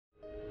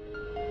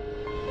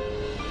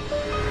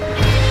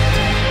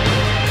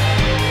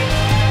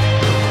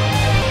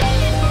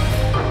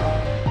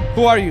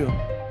Who are you?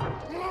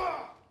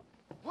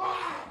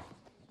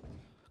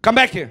 Come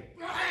back here.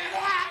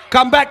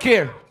 Come back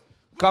here.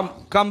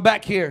 Come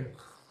back here.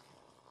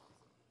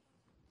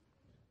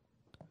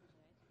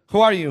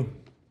 Who are you?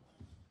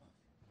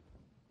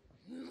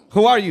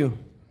 Who are you?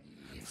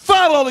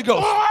 Fire Holy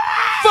Ghost.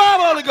 Fire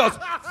Holy Ghost.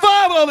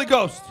 Fire Holy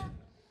Ghost.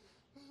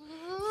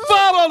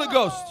 Fire Holy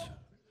Ghost.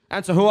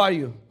 Answer, who are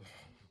you?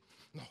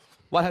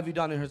 What have you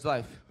done in his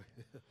life?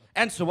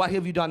 Answer, what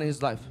have you done in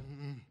his life?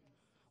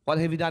 What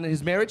have you done in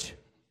his marriage?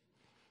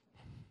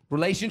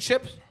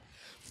 Relationships?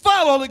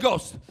 Fire Holy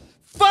Ghost.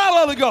 Fire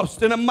Holy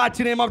Ghost in the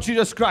mighty name of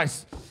Jesus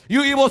Christ.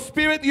 You evil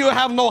spirit, you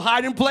have no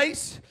hiding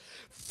place.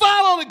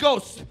 Fire Holy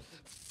Ghost.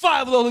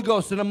 Fire Holy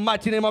Ghost in the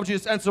mighty name of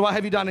Jesus. Answer, what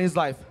have you done in his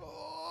life?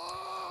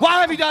 What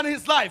have you done in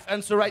his life?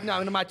 Answer right now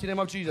in the mighty name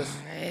of Jesus.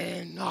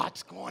 I'm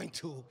not going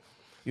to.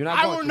 You're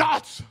not going to. I will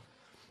not.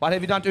 What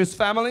have you done to his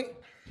family?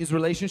 His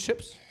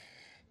relationships?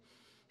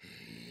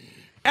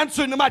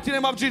 Answer in the mighty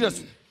name of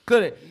Jesus.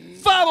 Clearly.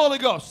 Fire Holy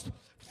Ghost.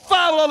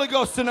 Fire Holy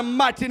Ghost in the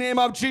mighty name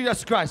of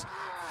Jesus Christ.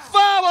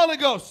 Fire Holy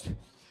Ghost.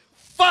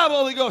 Fire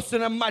Holy Ghost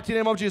in the mighty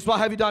name of Jesus. What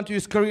have you done to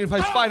his career and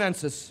his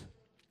finances?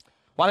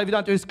 What have you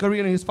done to his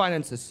career and his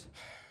finances?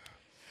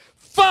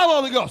 Fire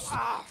Holy Ghost.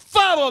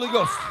 Fire Holy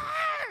Ghost.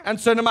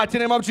 Answer in the mighty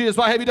name of Jesus.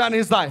 What have you done in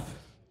his life?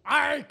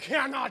 I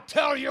cannot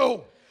tell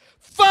you.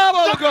 Fire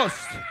Holy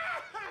Ghost.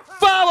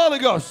 Fire Holy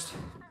Ghost.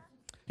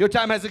 Your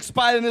time has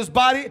expired in his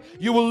body.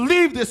 You will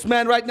leave this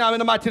man right now in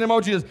the mighty name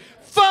of Jesus.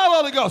 Fire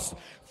Holy Ghost.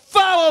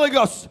 Fire Holy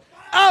Ghost.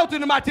 Out in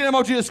the mighty name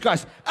of Jesus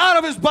Christ. Out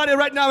of his body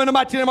right now in the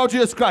mighty name of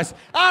Jesus Christ.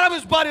 Out of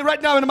his body right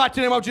now in the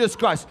mighty name of Jesus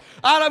Christ.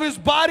 Out of his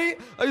body,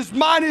 his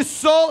mind, his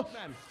soul.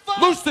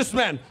 Loose this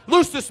man.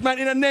 Loose this man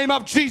in the name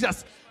of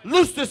Jesus.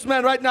 Loose this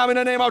man right now in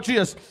the name of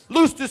Jesus.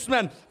 Loose this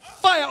man.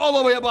 Fire all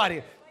over your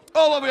body.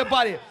 All over your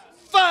body.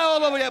 Fire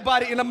all over your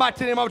body in the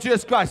mighty name of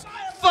Jesus Christ.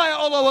 Fire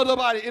all over the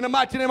body in the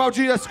mighty name of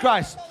Jesus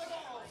Christ.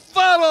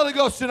 Fire Holy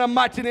Ghost in the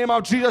mighty name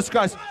of Jesus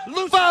Christ.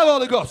 Fire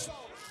Holy Ghost.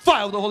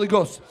 Fire the Holy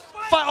Ghost.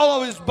 Fire all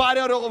over his body,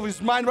 all over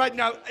his mind right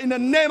now in the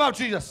name of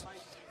Jesus.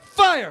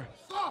 Fire.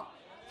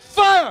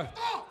 Fire.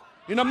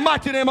 In the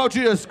mighty name of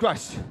Jesus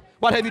Christ.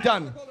 What have you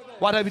done?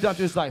 What have you done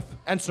to his life?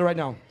 Answer right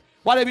now.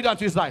 What have you done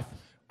to his life?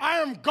 I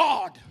am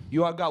God.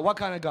 You are God. What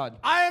kind of God?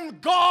 I am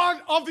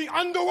God of the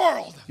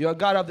underworld. You are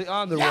God of the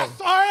underworld.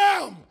 Yes, I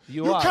am.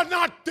 You are.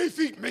 Cannot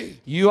defeat me.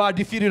 You are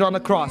defeated on the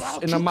cross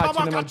in the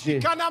mighty name of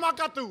Jesus.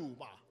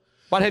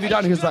 What have you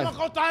done in his life?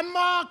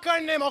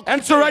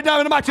 Answer right now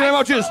in the mighty name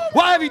of Jesus.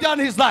 What have you done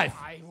in his life?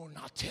 I will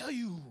not tell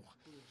you.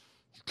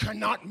 You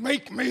cannot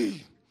make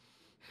me.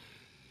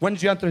 When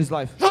did you enter his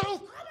life? Fire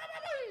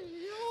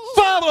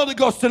Holy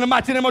Ghost in the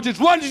mighty name of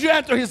Jesus. When did you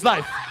enter his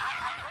life?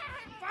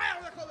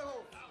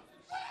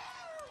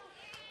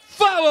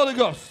 Fire Holy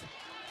Ghost.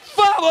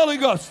 Fire Holy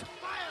Ghost.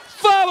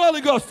 Fire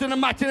Holy Ghost in the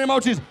mighty name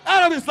of Jesus.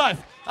 Out of his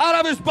life. Out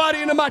of his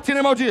body in the mighty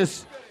name of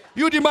Jesus.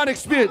 You demonic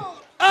spirit.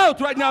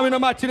 Out right now in the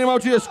mighty name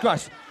of Jesus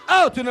Christ.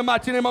 Out in the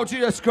mighty name of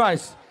Jesus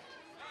Christ.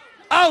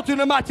 Out in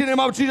the mighty name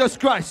of Jesus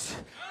Christ.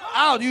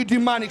 Out, you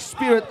demonic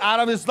spirit, out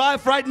of his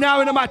life right now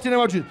in the mighty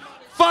name of Jesus.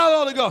 Fire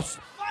Holy Ghost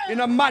in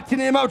the mighty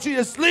name of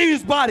Jesus. Leave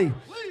his body.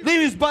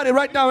 Leave his body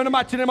right now in the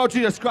mighty name of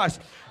Jesus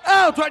Christ.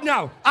 Out right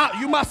now. Out.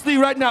 You must leave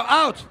right now.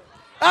 Out.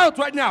 Out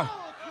right now.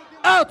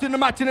 Out in the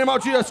mighty name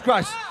of Jesus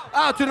Christ.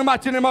 Out in the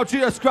mighty name of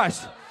Jesus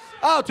Christ.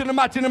 Out in the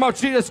mighty name of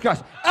Jesus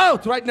Christ.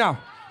 Out right now.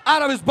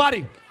 Out of his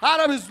body. Out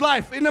of his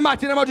life. In the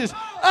mighty name of Jesus.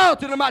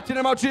 Out in the mighty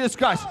name of Jesus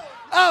Christ.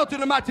 Out in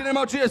the mighty name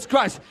of Jesus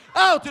Christ.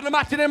 Out in the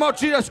mighty name of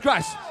Jesus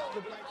Christ.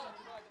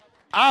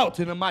 Out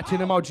in the mighty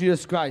name of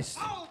Jesus Christ.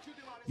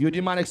 You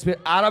demonic spirit.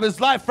 Out of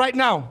his life right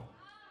now.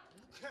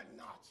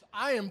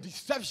 I am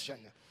deception.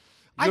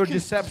 You're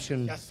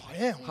deception. Yes, I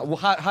am.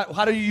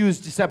 How do you use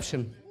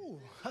deception? Ooh,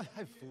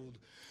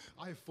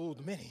 I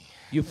fooled many.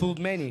 You fooled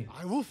many.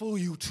 I will fool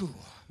you too.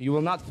 You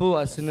will not fool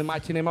us in the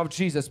mighty name of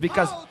Jesus,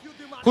 because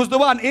who's the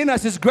one in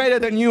us is greater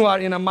than you are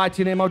in the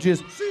mighty name of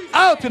Jesus.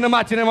 Out in the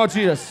mighty name of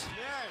Jesus.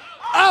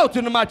 Out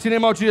in the mighty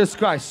name of Jesus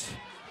Christ.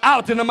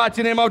 Out in the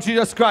mighty name of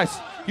Jesus Christ.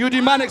 You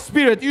demonic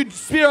spirit, you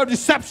spirit of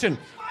deception.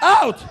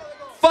 Out.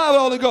 Fire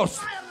Holy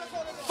Ghost.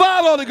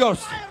 Fire Holy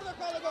Ghost.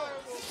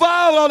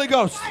 Fire Holy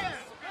Ghost.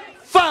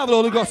 Fire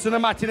Holy Ghost in the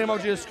mighty name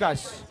of Jesus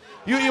Christ.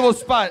 You evil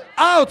spirit.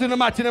 Out in the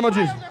mighty name of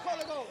Jesus.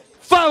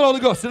 Fire Holy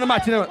Ghost in the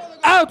mighty name.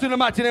 Out in the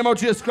mighty name of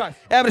Jesus Christ.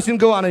 Everything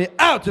go on here.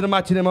 Out in the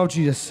mighty name of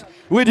Jesus.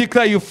 We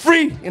declare you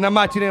free in the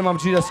mighty name of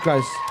Jesus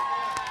Christ.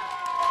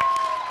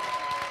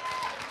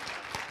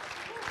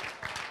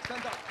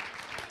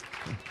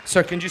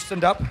 Sir, can you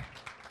stand up?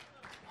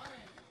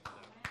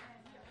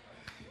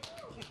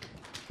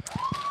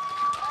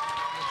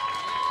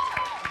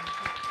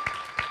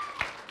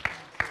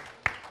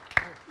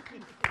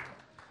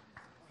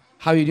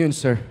 How are you doing,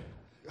 sir?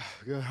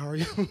 Good, how are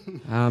you?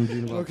 I'm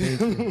doing well. Okay.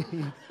 Thank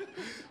you.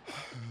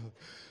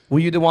 Were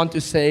you the one to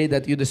say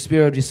that you're the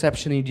spirit of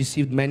deception and you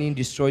deceived many and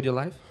destroyed your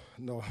life?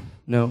 No.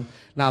 No.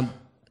 Now,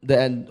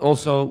 then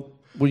also,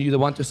 were you the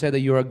one to say that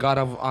you're a god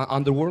of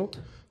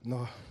Underworld?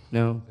 No.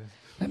 No.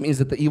 That means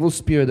that the evil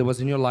spirit that was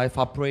in your life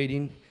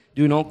operating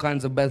doing all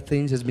kinds of bad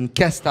things has been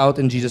cast out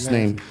in Jesus'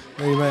 name.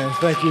 Amen.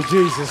 Thank you,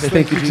 Jesus. Say,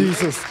 thank you,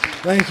 Jesus.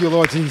 Thank you,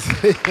 Lord Jesus.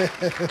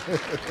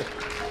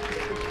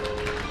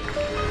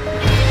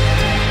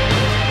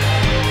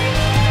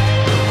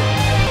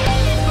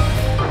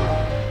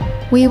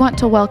 We want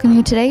to welcome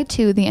you today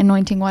to the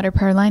Anointing Water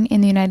Prayer Line in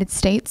the United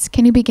States.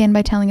 Can you begin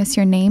by telling us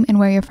your name and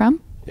where you're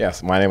from?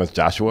 Yes, my name is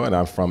Joshua, and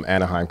I'm from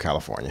Anaheim,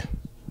 California.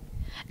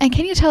 And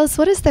can you tell us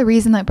what is the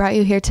reason that brought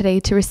you here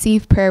today to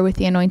receive prayer with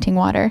the anointing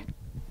water?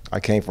 I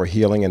came for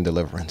healing and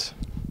deliverance.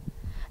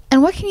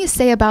 And what can you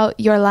say about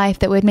your life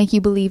that would make you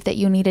believe that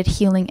you needed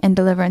healing and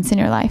deliverance in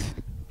your life?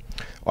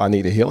 Well, I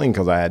needed healing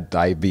because I had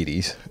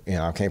diabetes.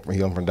 I came from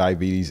healing from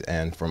diabetes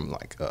and from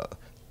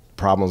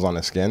problems on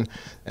the skin,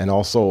 and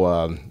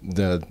also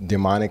the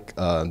demonic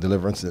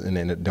deliverance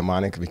and the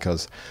demonic,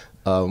 because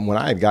when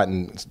I had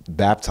gotten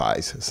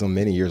baptized so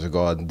many years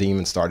ago, a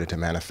demon started to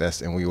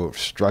manifest, and we were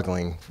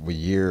struggling for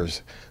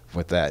years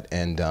with that,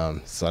 and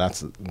so that's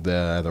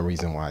the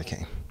reason why I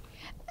came.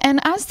 And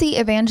as the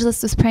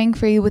evangelist was praying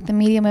for you with the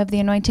medium of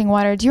the anointing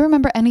water, do you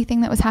remember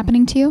anything that was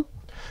happening to you?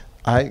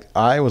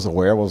 I was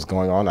aware of what was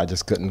going on. I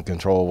just couldn't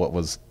control what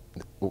was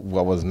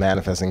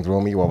manifesting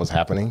through me, what was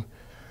happening.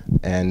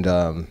 And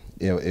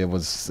it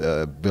was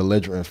a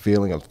belligerent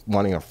feeling of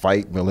wanting to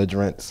fight,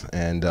 belligerence,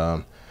 and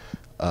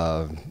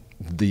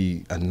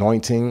the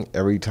anointing.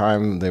 Every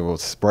time there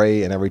was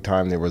spray, and every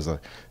time there was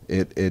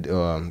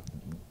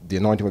the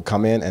anointing would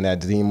come in, and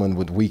that demon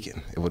would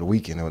weaken. It would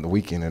weaken, and it would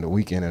weaken, and it would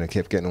weaken, and it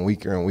kept getting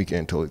weaker and weaker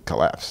until it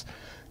collapsed.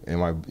 And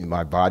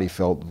my body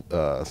felt,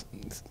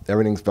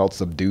 everything felt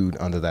subdued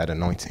under that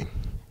anointing.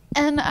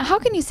 And how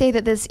can you say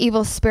that this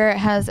evil spirit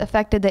has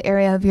affected the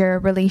area of your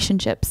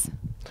relationships?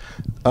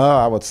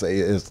 I would say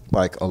it's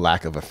like a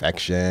lack of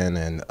affection,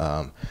 and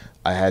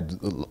I had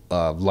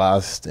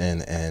lust,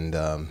 and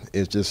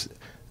it's just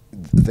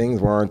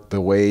things weren't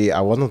the way, I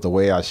wasn't the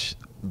way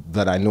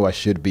that I knew I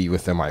should be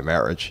within my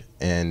marriage,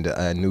 and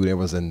I knew there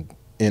was an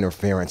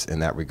interference in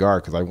that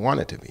regard because I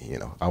wanted to be,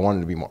 I wanted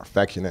to be more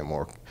affectionate,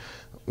 more,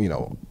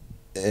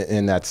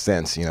 in that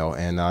sense,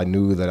 and I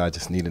knew that I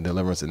just needed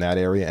deliverance in that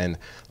area, and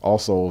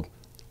also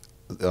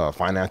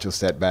financial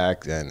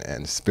setbacks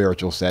and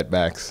spiritual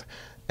setbacks.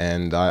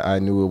 And I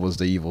knew it was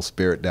the evil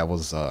spirit that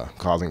was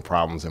causing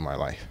problems in my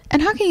life.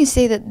 And how can you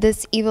say that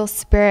this evil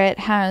spirit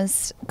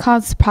has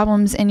caused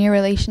problems in your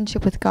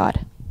relationship with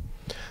God?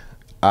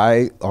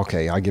 I'll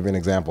give you an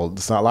example.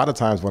 So a lot of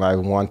times when I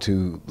want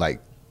to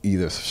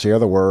either share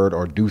the word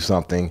or do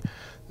something,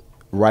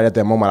 right at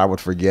that moment I would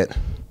forget.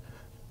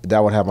 That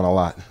would happen a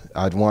lot.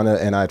 I'd want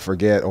to, and I'd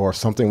forget, or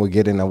something would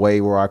get in the way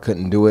where I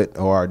couldn't do it,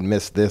 or I'd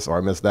miss this, or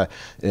I missed that.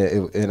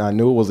 And I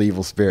knew it was the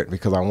evil spirit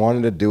because I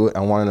wanted to do it. I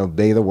wanted to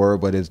obey the word,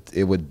 but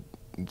it would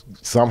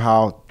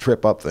somehow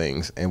trip up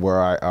things, and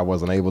where I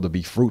wasn't able to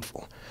be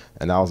fruitful.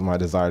 And that was my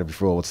desire to be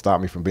fruitful. It would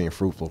stop me from being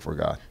fruitful for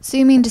God. So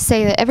you mean to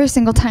say that every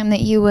single time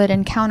that you would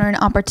encounter an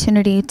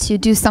opportunity to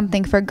do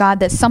something for God,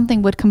 that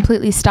something would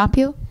completely stop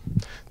you?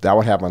 That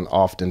would happen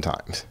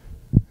oftentimes.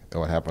 It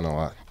would happen a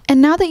lot. And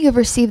now that you have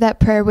received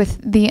that prayer with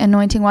the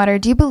anointing water,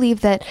 do you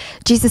believe that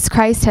Jesus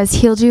Christ has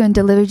healed you and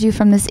delivered you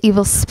from this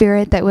evil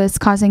spirit that was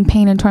causing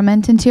pain and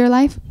torment into your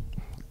life?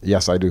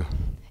 Yes, I do.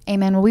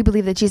 Amen. Well, we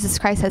believe that Jesus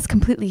Christ has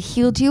completely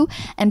healed you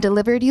and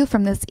delivered you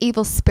from this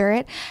evil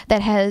spirit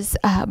that has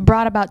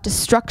brought about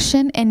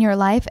destruction in your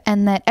life,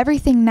 and that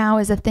everything now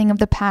is a thing of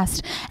the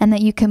past, and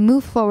that you can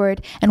move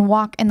forward and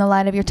walk in the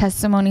light of your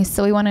testimony.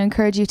 So we want to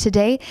encourage you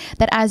today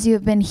that as you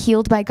have been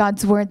healed by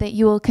God's word, that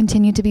you will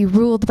continue to be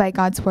ruled by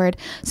God's word,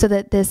 so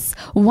that this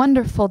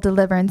wonderful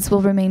deliverance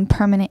will remain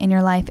permanent in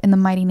your life, in the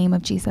mighty name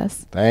of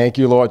Jesus. Thank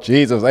you, Lord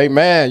Jesus.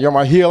 Amen. You're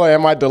my healer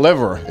and my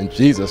deliverer. In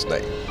Jesus'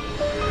 name.